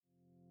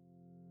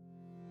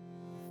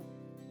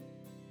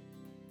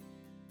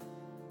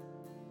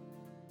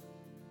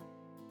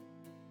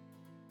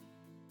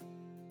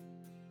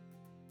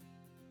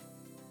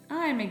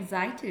I'm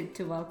excited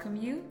to welcome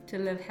you to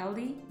Live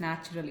Healthy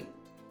Naturally,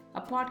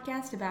 a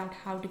podcast about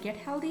how to get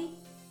healthy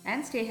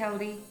and stay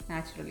healthy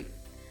naturally.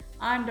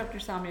 I'm Dr.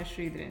 Samya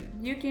Sridharan.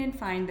 You can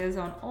find us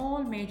on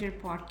all major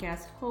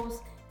podcast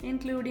hosts,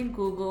 including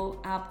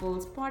Google, Apple,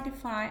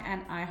 Spotify,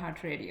 and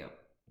iHeartRadio.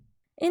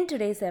 In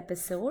today's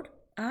episode,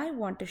 I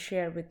want to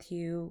share with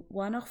you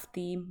one of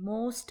the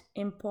most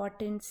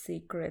important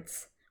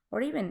secrets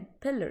or even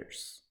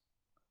pillars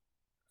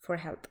for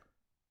health.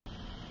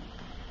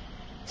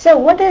 So,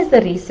 what is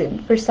the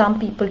reason for some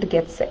people to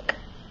get sick,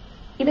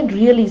 even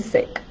really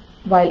sick,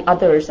 while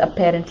others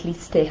apparently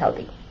stay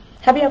healthy?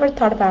 Have you ever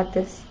thought about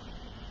this?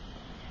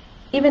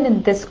 Even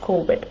in this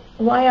COVID,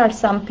 why are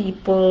some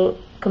people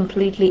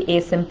completely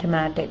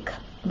asymptomatic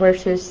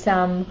versus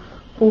some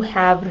who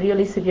have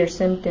really severe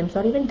symptoms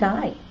or even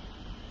die?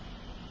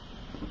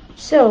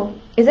 So,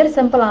 is there a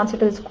simple answer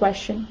to this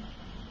question?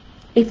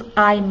 If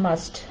I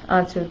must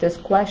answer this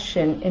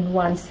question in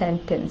one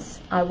sentence,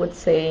 I would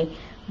say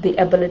the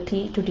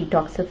ability to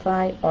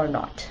detoxify or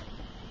not.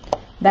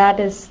 That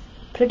is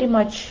pretty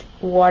much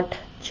what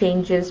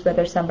changes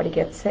whether somebody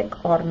gets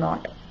sick or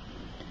not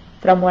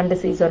from one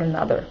disease or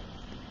another.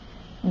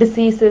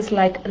 Diseases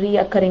like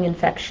reoccurring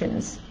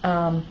infections,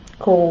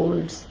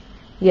 colds,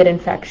 ear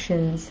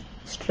infections,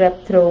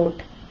 strep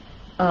throat,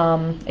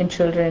 in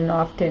children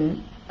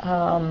often,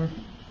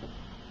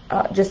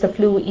 just the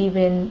flu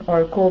even,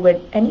 or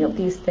COVID, any of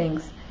these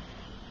things.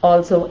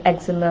 Also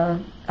eczema,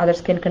 other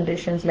skin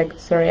conditions like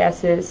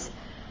psoriasis,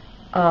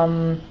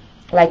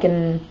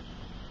 lichen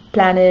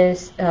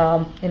planus,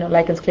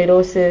 lichen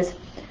sclerosis,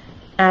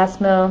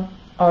 asthma,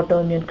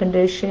 autoimmune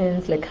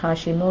conditions like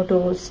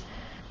Hashimoto's,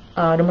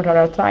 rheumatoid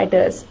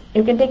arthritis.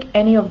 You can take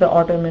any of the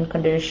autoimmune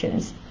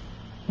conditions.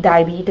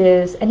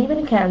 Diabetes and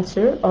even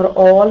cancer are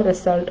all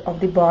result of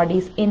the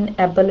body's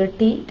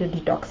inability to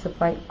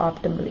detoxify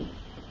optimally.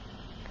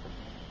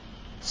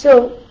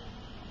 So,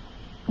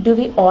 do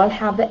we all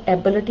have the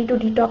ability to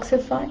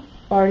detoxify,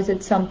 or is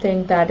it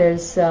something that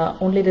is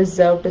only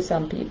reserved to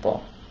some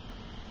people?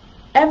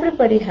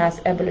 Everybody has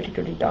ability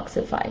to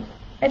detoxify,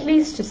 at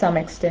least to some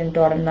extent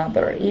or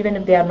another. Even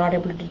if they are not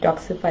able to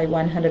detoxify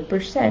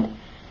 100%,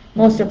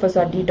 most of us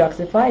are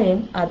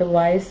detoxifying,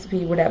 otherwise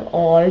we would have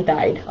all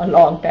died a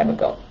long time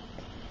ago.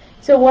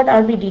 So what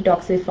are we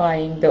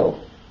detoxifying though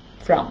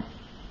from?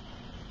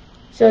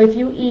 So if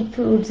you eat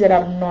foods that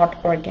are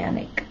not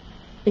organic,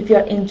 if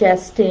you're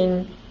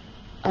ingesting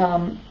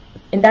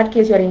in that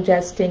case, you're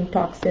ingesting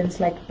toxins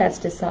like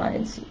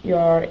pesticides,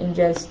 you're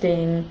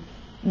ingesting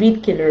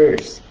weed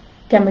killers,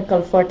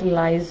 chemical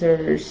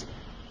fertilizers,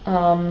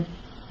 and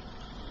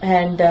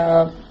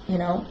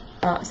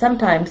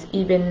sometimes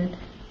even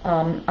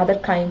other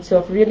kinds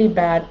of really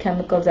bad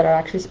chemicals that are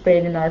actually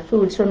sprayed in our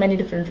foods for many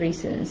different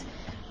reasons,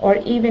 or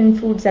even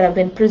foods that have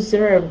been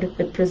preserved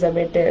with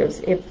preservatives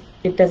if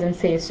it doesn't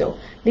say so.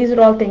 These are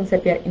all things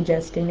that we are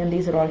ingesting, and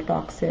these are all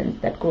toxins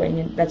that's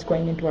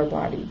going into our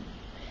body.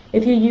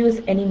 If you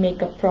use any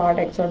makeup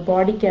products or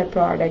body care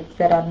products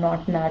that are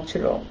not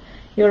natural,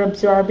 you're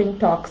absorbing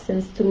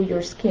toxins through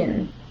your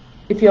skin.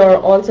 If you're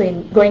also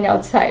going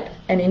outside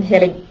and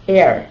inhaling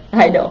air,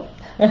 I know.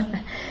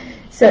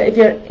 So if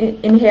you're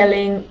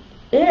inhaling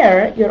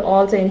air, you're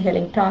also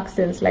inhaling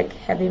toxins like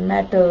heavy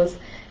metals,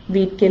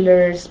 weed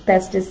killers,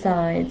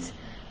 pesticides,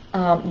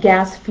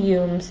 gas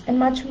fumes, and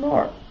much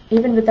more,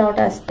 even without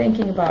us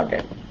thinking about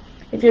it.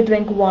 If you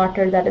drink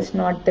water that is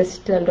not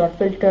distilled or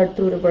filtered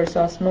through reverse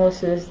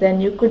osmosis,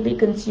 then you could be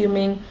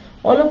consuming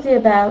all of the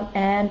above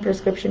and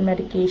prescription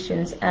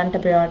medications,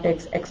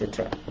 antibiotics,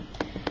 etc.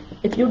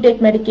 If you take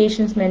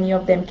medications, many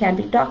of them can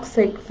be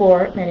toxic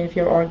for many of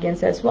your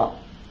organs as well.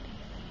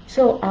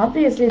 So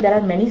obviously there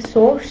are many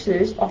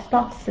sources of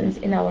toxins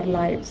in our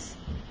lives.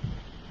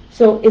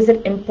 So is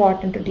it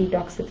important to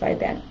detoxify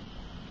them?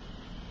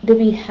 Do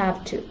we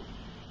have to?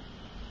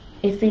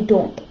 If we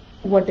don't,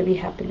 what do we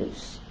have to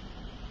lose?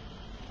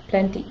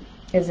 Plenty,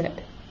 isn't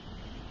it?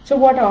 So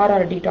what are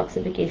our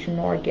detoxification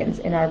organs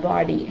in our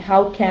body?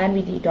 How can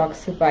we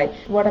detoxify?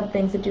 What are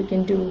things that you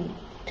can do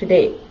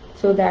today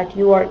so that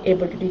you are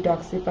able to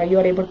detoxify, you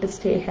are able to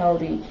stay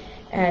healthy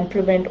and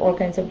prevent all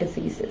kinds of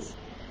diseases?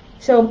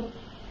 So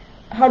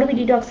how do we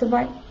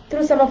detoxify?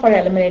 Through some of our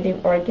eliminating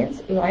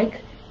organs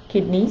like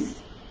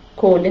kidneys,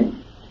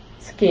 colon,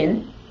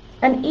 skin,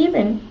 and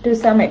even to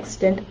some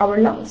extent our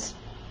lungs.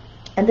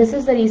 And this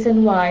is the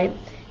reason why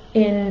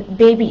in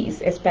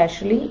babies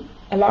especially,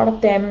 a lot of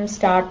them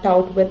start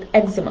out with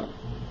eczema.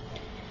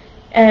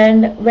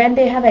 And when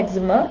they have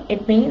eczema,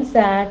 it means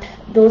that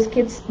those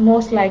kids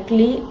most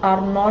likely are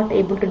not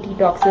able to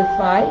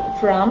detoxify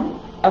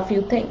from a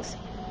few things.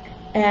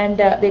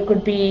 And it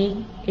could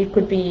be,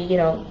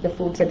 the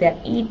foods that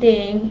they're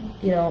eating,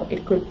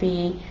 it could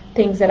be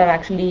things that are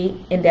actually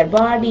in their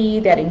body,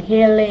 they're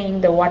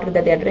inhaling, the water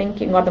that they're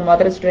drinking or the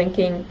mother is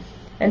drinking,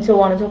 and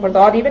so on and so forth,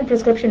 or even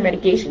prescription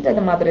medication that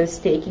the mother is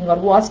taking or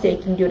was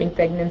taking during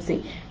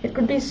pregnancy. It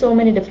could be so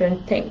many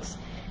different things.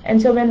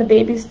 And so when the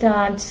baby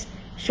starts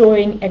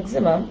showing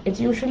eczema, it's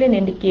usually an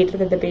indicator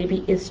that the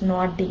baby is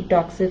not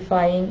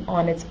detoxifying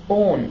on its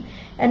own.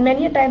 And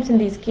many a times in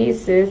these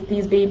cases,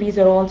 these babies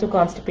are also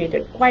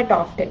constipated quite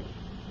often.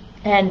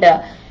 And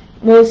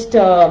most,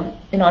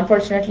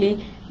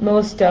 unfortunately,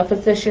 most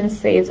physicians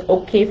say it's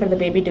okay for the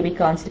baby to be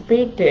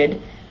constipated,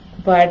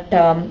 but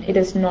it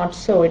is not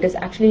so. It is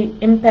actually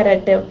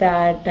imperative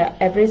that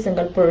every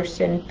single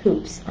person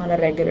poops on a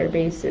regular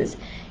basis.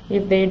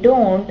 If they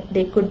don't,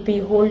 they could be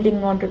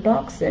holding on to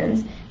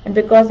toxins, and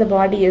because the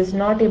body is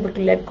not able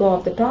to let go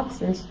of the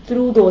toxins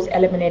through those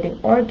eliminating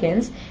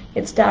organs,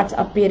 it starts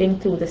appearing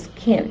through the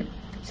skin.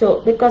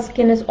 So because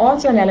skin is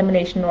also an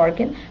elimination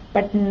organ,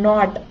 but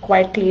not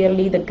quite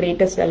clearly the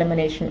greatest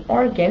elimination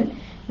organ,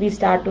 we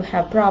start to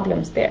have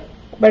problems there.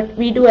 But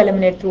we do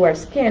eliminate through our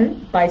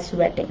skin by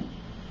sweating.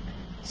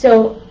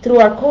 So through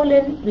our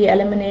colon, we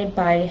eliminate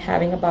by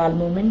having a bowel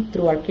movement,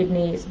 through our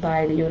kidneys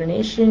by the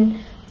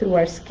urination, through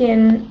our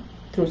skin,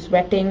 through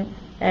sweating,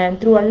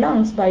 and through our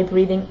lungs by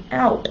breathing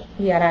out.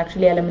 We are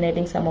actually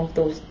eliminating some of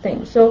those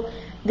things. So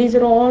these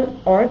are all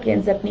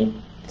organs that need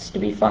to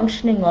be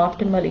functioning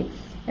optimally.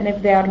 And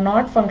if they are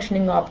not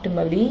functioning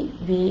optimally,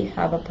 we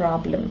have a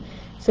problem.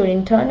 So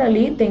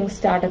internally, things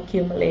start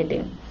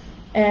accumulating.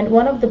 And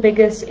one of the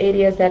biggest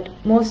areas that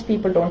most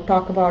people don't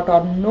talk about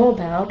or know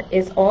about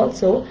is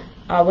also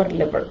our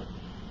liver.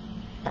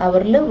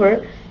 Our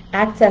liver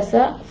acts as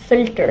a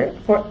filter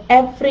for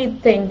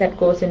everything that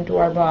goes into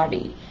our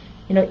body.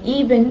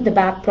 Even the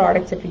bath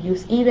products that we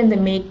use, even the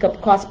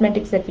makeup,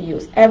 cosmetics that we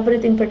use,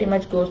 everything pretty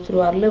much goes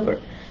through our liver.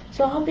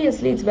 So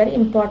obviously it's very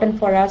important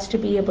for us to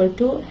be able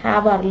to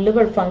have our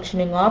liver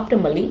functioning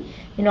optimally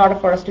in order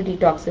for us to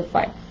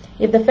detoxify.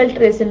 If the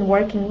filter isn't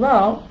working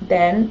well,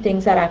 then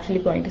things are actually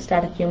going to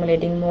start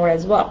accumulating more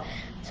as well.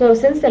 So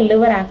since the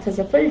liver acts as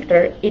a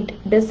filter,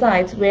 it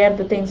decides where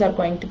the things are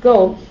going to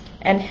go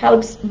and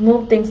helps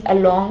move things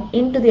along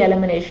into the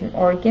elimination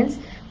organs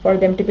for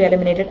them to be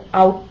eliminated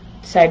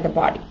outside the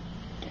body.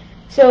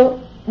 So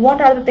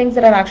what are the things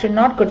that are actually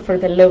not good for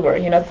the liver?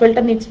 The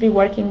filter needs to be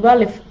working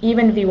well if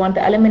we want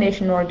the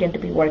elimination organ to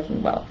be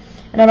working well.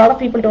 And a lot of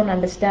people don't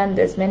understand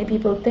this. Many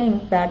people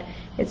think that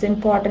it's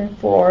important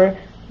for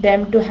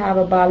them to have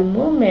a bowel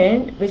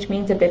movement, which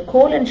means that their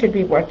colon should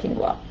be working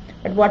well.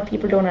 But what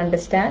people don't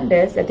understand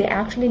is that they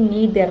actually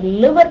need their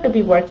liver to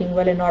be working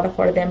well in order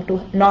for them to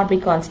not be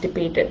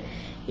constipated.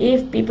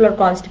 If people are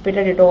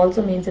constipated, it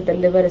also means that the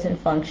liver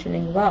isn't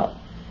functioning well.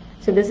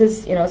 So this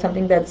is,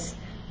 something that's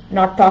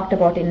not talked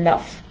about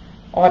enough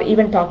or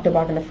even talked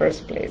about in the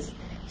first place.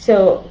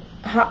 So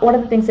what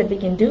are the things that we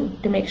can do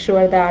to make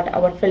sure that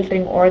our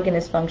filtering organ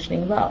is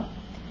functioning well?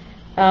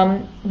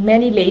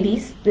 Many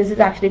ladies, this is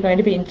actually going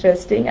to be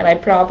interesting, and I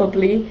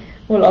probably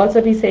will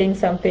also be saying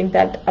something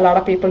that a lot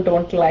of people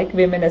don't like,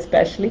 women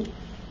especially,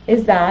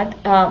 is that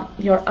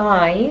your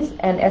eyes,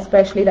 and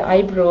especially the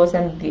eyebrows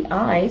and the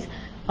eyes,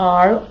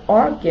 are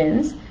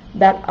organs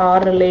that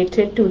are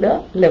related to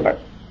the liver.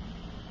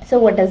 So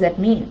what does that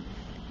mean?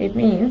 It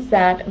means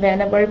that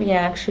whenever we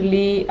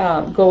actually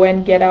go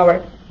and get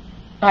our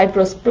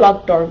eyebrows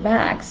plucked or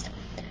waxed,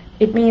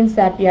 it means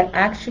that we are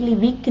actually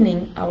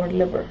weakening our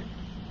liver.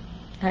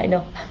 I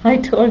know, I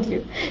told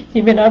you,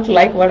 you may not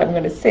like what I'm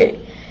going to say,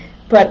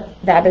 but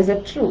that is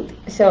the truth.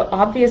 So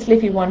obviously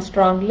if you want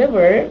strong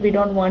liver, we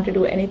don't want to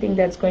do anything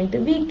that's going to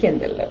weaken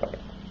the liver.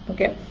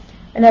 Okay.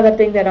 Another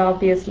thing that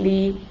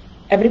obviously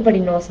everybody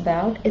knows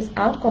about is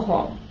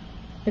alcohol.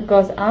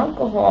 Because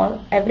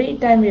alcohol, every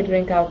time we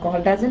drink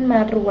alcohol, doesn't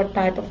matter what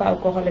type of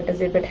alcohol it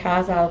is, if it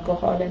has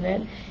alcohol in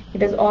it,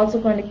 it is also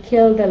going to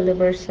kill the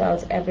liver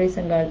cells every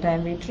single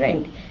time we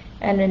drink.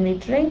 And when we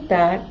drink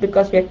that,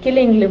 because we are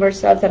killing liver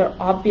cells that are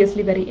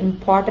obviously very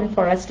important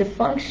for us to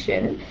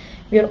function,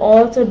 we are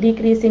also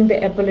decreasing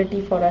the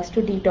ability for us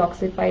to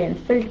detoxify and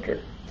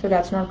filter. So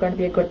that's not going to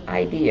be a good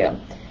idea.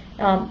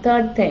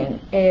 Third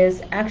thing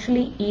is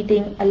actually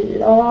eating a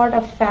lot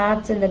of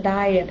fats in the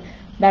diet.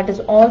 That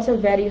is also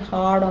very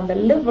hard on the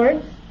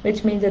liver,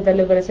 which means that the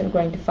liver isn't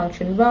going to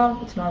function well.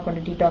 It's not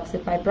going to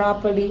detoxify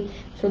properly.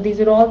 So these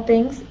are all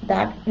things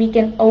that we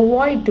can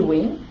avoid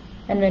doing.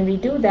 And when we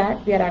do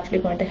that, we are actually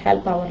going to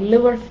help our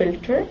liver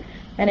filter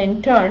and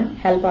in turn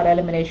help our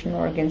elimination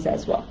organs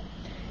as well.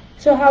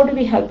 So how do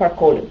we help our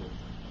colon?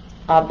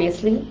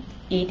 Obviously,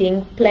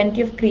 eating plenty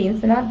of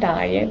greens in our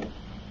diet.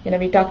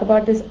 We talk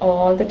about this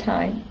all the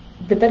time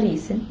with a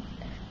reason,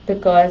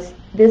 because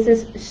this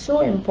is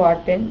so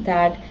important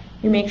that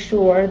you make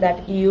sure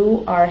that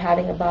you are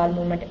having a bowel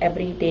movement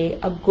every day,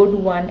 a good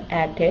one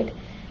at it,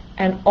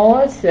 and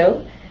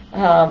also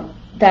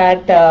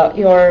that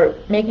you're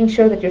making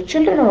sure that your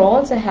children are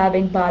also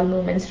having bowel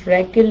movements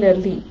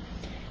regularly.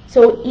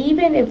 So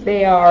even if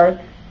they are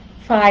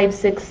 5,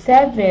 6,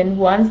 7,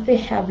 once they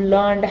have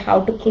learned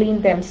how to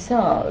clean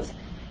themselves,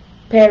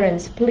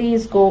 parents,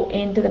 please go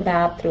into the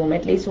bathroom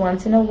at least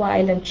once in a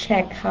while and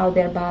check how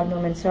their bowel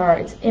movements are.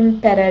 It's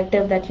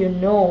imperative that you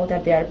know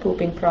that they are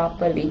pooping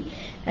properly,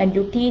 and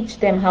you teach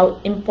them how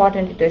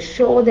important it is.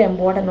 Show them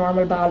what a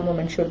normal bowel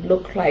movement should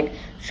look like.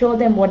 Show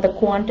them what the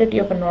quantity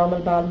of a normal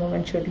bowel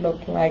movement should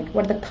look like,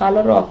 what the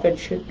color of it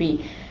should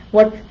be,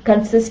 what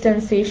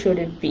consistency should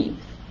it be,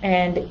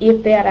 and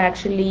if they are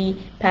actually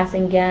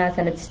passing gas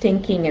and it's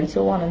stinking and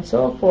so on and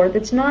so forth.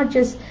 It's not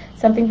just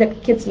something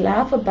that kids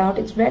laugh about.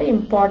 It's very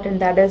important.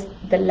 That is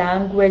the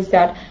language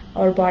that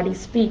our body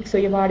speaks. So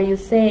your body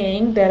is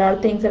saying there are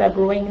things that are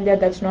growing in there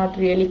that's not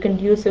really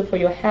conducive for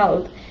your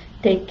health.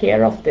 Take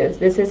care of this.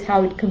 This is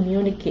how it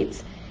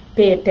communicates.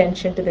 Pay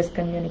attention to this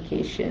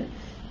communication.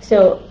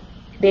 So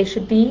they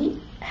should be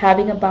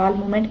having a bowel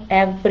movement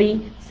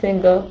every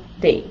single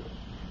day,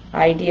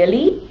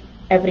 ideally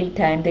every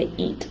time they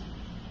eat,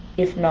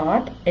 if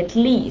not at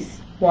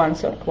least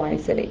once or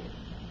twice a day.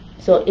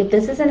 So if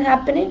this isn't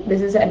happening,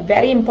 this is a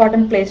very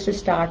important place to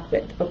start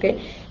with.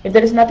 Okay, if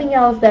there is nothing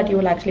else that you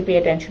will actually pay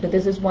attention to,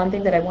 this is one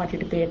thing that I want you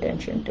to pay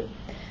attention to.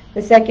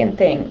 The second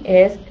thing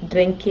is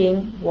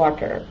drinking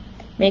water,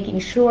 making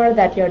sure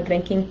that you're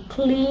drinking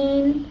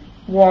clean,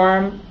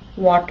 warm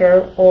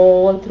water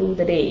all through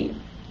the day,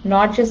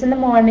 not just in the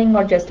morning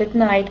or just at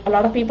night. A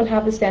lot of people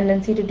have this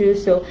tendency to do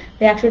so.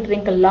 They actually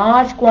drink a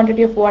large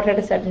quantity of water at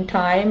a certain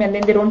time, and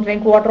then they don't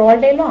drink water all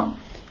day long.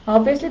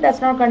 Obviously, that's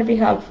not going to be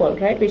helpful,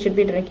 right? We should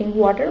be drinking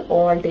water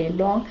all day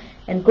long,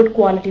 and good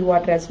quality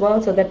water as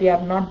well, so that we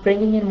are not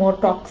bringing in more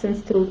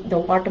toxins through the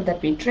water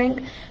that we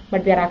drink,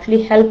 but we are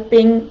actually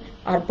helping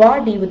our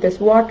body with this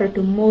water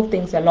to move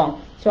things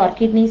along, so our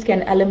kidneys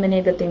can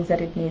eliminate the things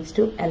that it needs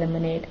to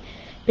eliminate.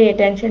 Pay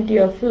attention to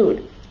your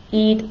food.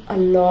 Eat a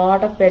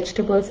lot of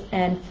vegetables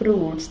and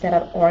fruits that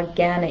are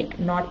organic,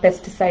 not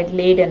pesticide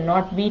laden,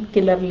 not weed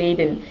killer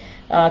laden,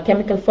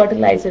 chemical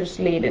fertilizers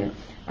laden.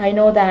 I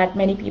know that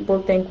many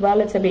people think,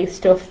 well, it's a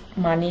waste of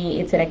money,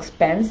 it's an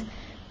expense.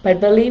 But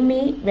believe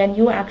me, when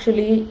you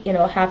actually,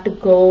 have to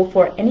go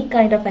for any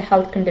kind of a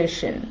health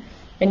condition,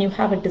 when you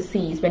have a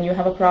disease, when you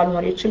have a problem,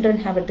 or your children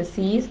have a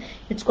disease,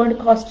 it's going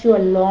to cost you a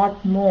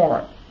lot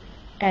more.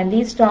 And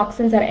these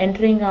toxins are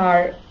entering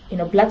our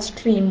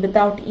bloodstream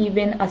without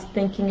even us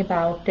thinking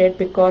about it,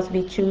 because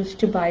we choose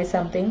to buy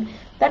something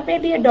that may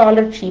be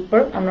 $1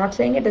 cheaper. I'm not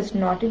saying it is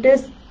not. It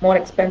is more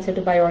expensive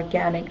to buy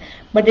organic,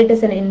 but it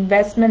is an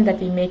investment that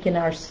we make in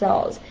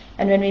ourselves.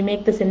 And when we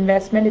make this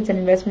investment, it's an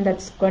investment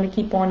that's going to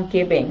keep on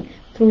giving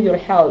through your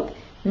health.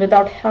 And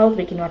without health,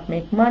 we cannot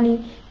make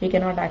money. We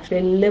cannot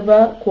actually live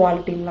a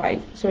quality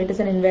life. So it is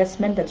an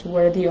investment that's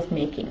worthy of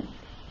making.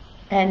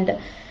 And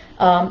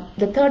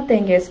the third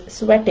thing is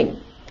sweating.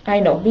 I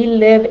know we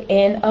live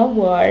in a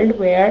world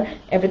where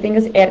everything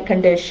is air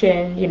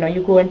conditioned.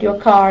 You go into your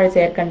car, it's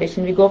air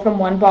conditioned. We go from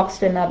one box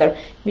to another.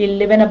 We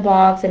live in a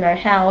box in our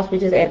house,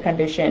 which is air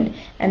conditioned.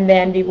 And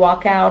then we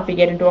walk out, we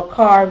get into a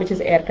car, which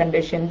is air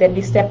conditioned. Then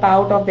we step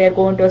out of there,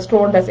 go into a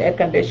store that's air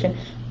conditioned,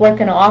 work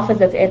in an office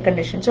that's air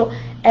conditioned. So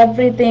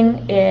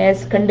everything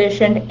is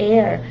conditioned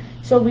air.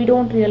 So we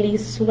don't really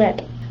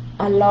sweat.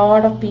 A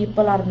lot of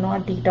people are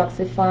not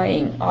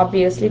detoxifying.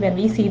 Obviously, when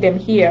we see them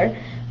here,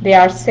 they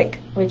are sick,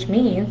 which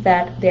means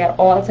that they are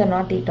also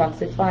not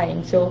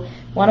detoxifying. So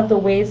one of the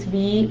ways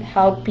we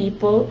help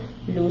people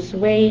lose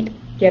weight,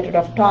 get rid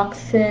of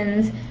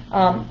toxins,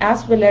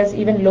 as well as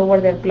even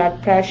lower their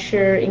blood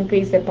pressure,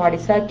 increase their body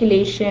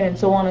circulation, and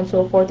so on and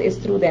so forth, is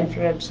through the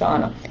infrared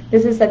sauna.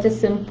 This is such a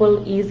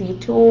simple, easy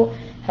tool,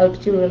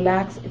 helps you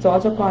relax. It's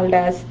also called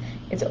as,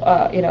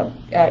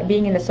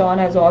 being in the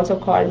sauna is also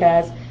called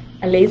as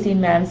a lazy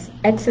man's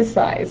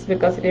exercise,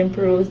 because it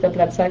improves the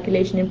blood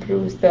circulation,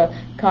 improves the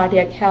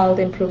cardiac health,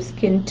 improves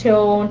skin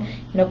tone,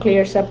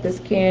 clears up the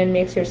skin,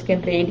 makes your skin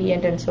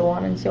radiant, and so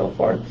on and so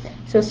forth.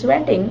 So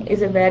sweating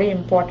is a very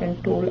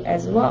important tool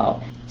as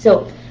well.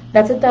 So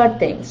that's the third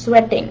thing,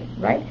 sweating,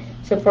 right?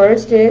 So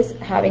first is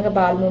having a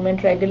bowel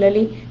movement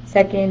regularly.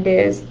 Second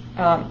is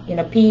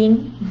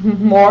peeing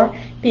more,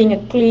 peeing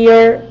a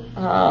clear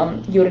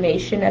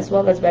urination as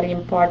well. That's very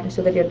important,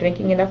 so that you're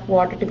drinking enough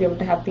water to be able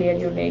to have clear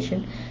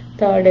urination.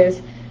 Third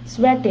is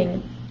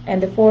sweating,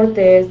 and the fourth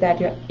is that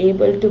you're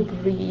able to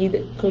breathe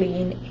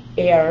clean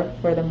air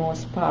for the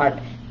most part.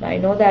 Now, I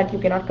know that you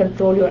cannot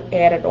control your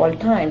air at all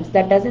times.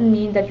 That doesn't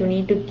mean that you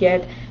need to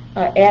get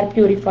air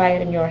purifier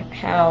in your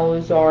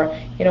house, or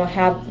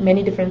have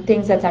many different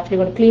things that's actually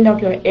going to clean out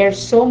your air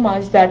so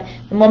much that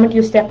the moment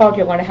you step out,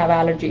 you're going to have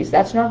allergies.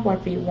 That's not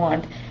what we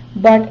want.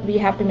 But we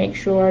have to make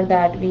sure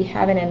that we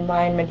have an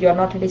environment. You're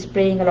not really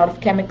spraying a lot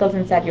of chemicals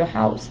inside your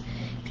house.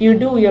 If you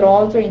do, you're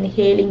also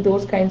inhaling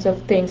those kinds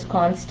of things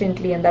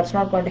constantly, and that's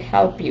not going to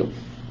help you,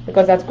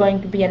 because that's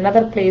going to be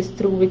another place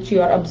through which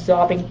you are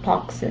absorbing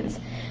toxins.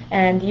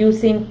 And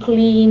using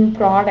clean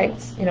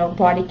products,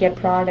 body care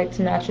products,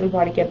 natural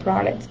body care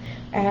products.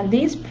 And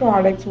these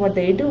products, what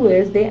they do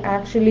is they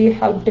actually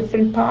help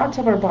different parts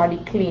of our body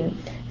clean.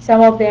 Some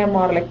of them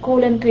are like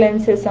colon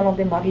cleanses, some of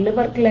them are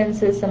liver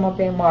cleanses, some of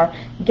them are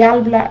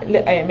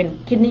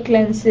kidney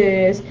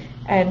cleanses,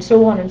 and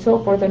so on and so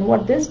forth. And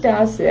what this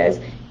does is,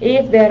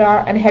 if there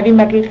are heavy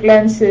metal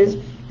cleanses,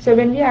 so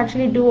when we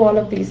actually do all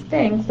of these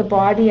things, the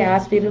body,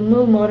 as we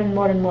remove more and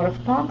more and more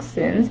of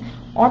toxins,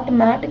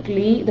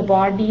 automatically the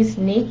body's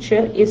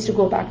nature is to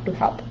go back to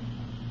health.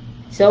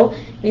 So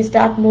we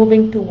start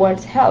moving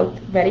towards health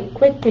very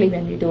quickly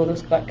when we do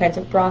those kinds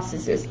of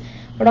processes.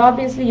 But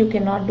obviously you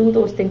cannot do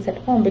those things at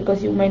home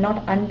because you may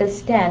not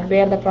understand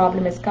where the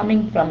problem is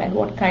coming from and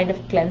what kind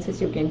of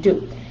cleanses you can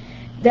do.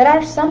 There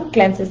are some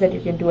cleanses that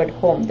you can do at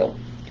home though,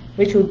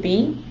 which would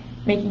be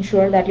making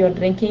sure that you're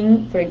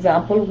drinking, for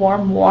example,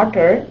 warm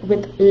water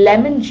with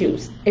lemon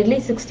juice, at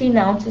least 16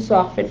 ounces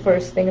of it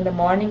first thing in the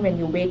morning when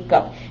you wake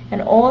up.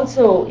 And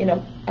also,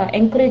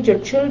 encourage your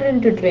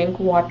children to drink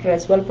water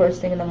as well first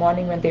thing in the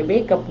morning when they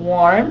wake up,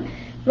 warm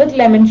with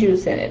lemon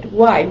juice in it.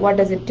 Why? What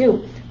does it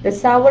do? The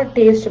sour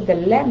taste of the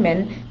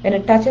lemon, when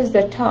it touches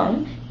the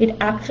tongue, it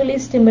actually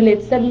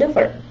stimulates the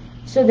liver.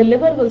 So the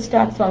liver will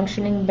start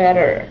functioning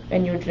better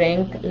when you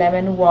drink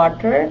lemon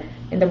water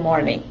in the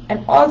morning.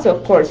 And also,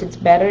 of course, it's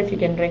better if you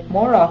can drink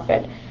more of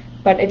it,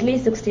 but at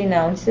least 16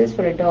 ounces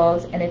for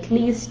adults and at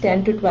least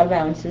 10 to 12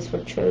 ounces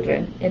for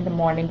children in the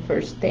morning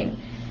first thing.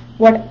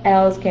 What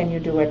else can you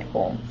do at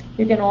home?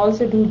 You can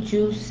also do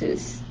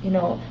juices,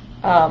 not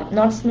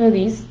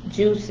smoothies,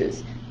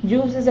 juices.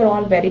 Juices are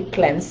all very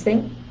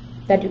cleansing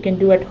that you can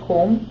do at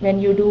home when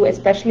you do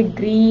especially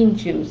green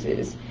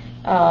juices,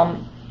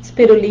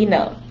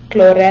 spirulina,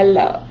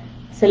 chlorella,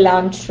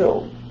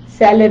 cilantro,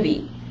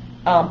 celery,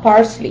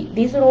 parsley.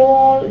 These are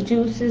all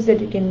juices that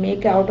you can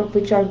make out of,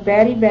 which are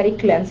very, very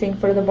cleansing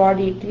for the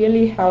body. It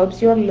really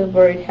helps your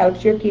liver, it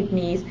helps your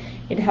kidneys,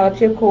 it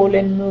helps your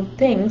colon move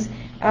things,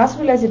 as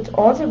well as it's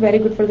also very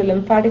good for the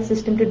lymphatic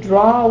system to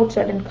draw out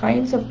certain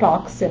kinds of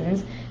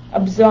toxins,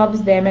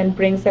 absorbs them and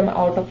brings them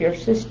out of your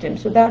system.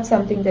 So that's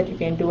something that you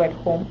can do at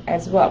home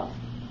as well.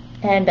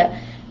 And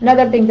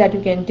another thing that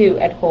you can do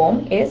at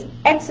home is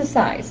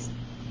exercise.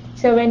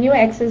 So when you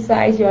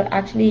exercise, you're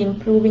actually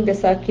improving the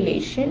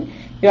circulation,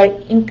 you're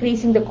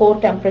increasing the core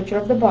temperature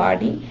of the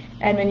body,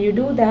 and when you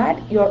do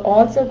that, you're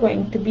also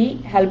going to be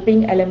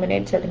helping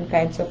eliminate certain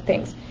kinds of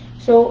things.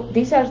 So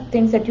these are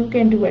things that you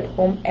can do at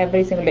home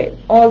every single day.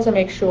 Also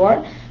make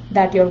sure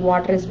that your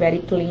water is very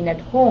clean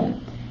at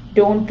home.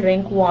 Don't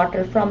drink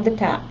water from the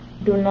tap.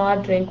 Do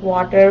not drink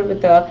water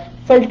with a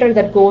filter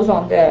that goes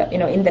on the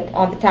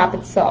on the tap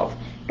itself.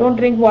 Don't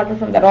drink water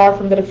from that or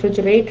from the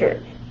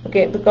refrigerator.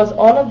 Okay, because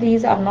all of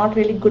these are not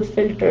really good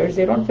filters.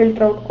 They don't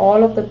filter out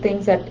all of the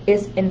things that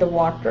is in the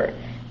water.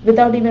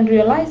 Without even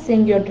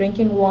realizing, you're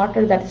drinking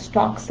water that is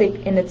toxic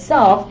in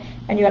itself,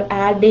 and you're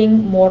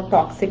adding more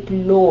toxic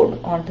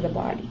load onto the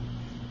body.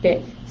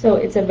 Okay, so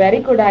it's a very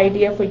good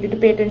idea for you to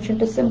pay attention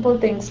to simple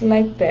things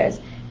like this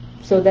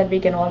so that we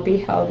can all be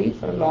healthy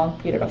for a long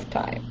period of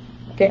time.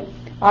 Okay,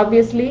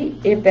 obviously,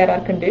 if there are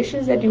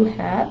conditions that you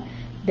have,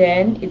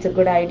 then it's a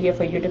good idea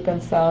for you to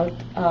consult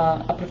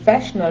a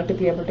professional to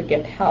be able to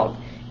get help.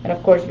 And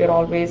of course, we're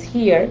always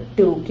here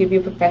to give you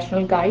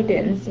professional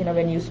guidance,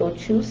 when you so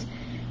choose.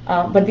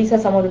 But these are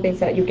some of the things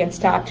that you can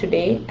start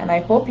today, and I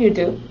hope you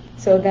do,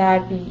 so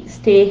that we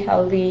stay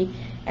healthy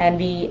and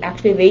we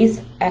actually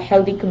raise a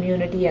healthy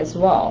community as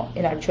well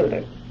in our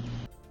children.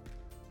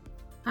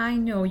 I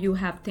know you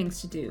have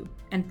things to do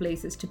and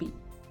places to be,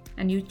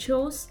 and you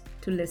chose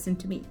to listen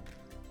to me.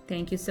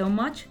 Thank you so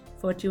much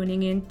for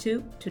tuning in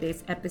to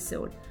today's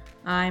episode.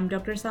 I'm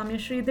Dr. Samya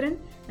Sridharan,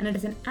 and it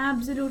is an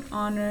absolute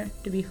honor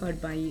to be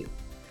heard by you.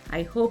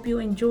 I hope you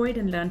enjoyed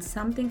and learned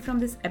something from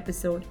this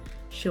episode.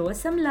 Show us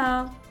some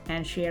love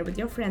and share with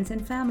your friends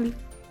and family.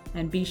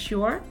 And be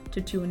sure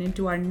to tune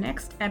into our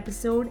next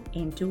episode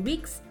in 2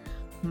 weeks.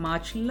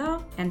 Much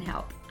love and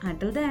health.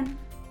 Until then.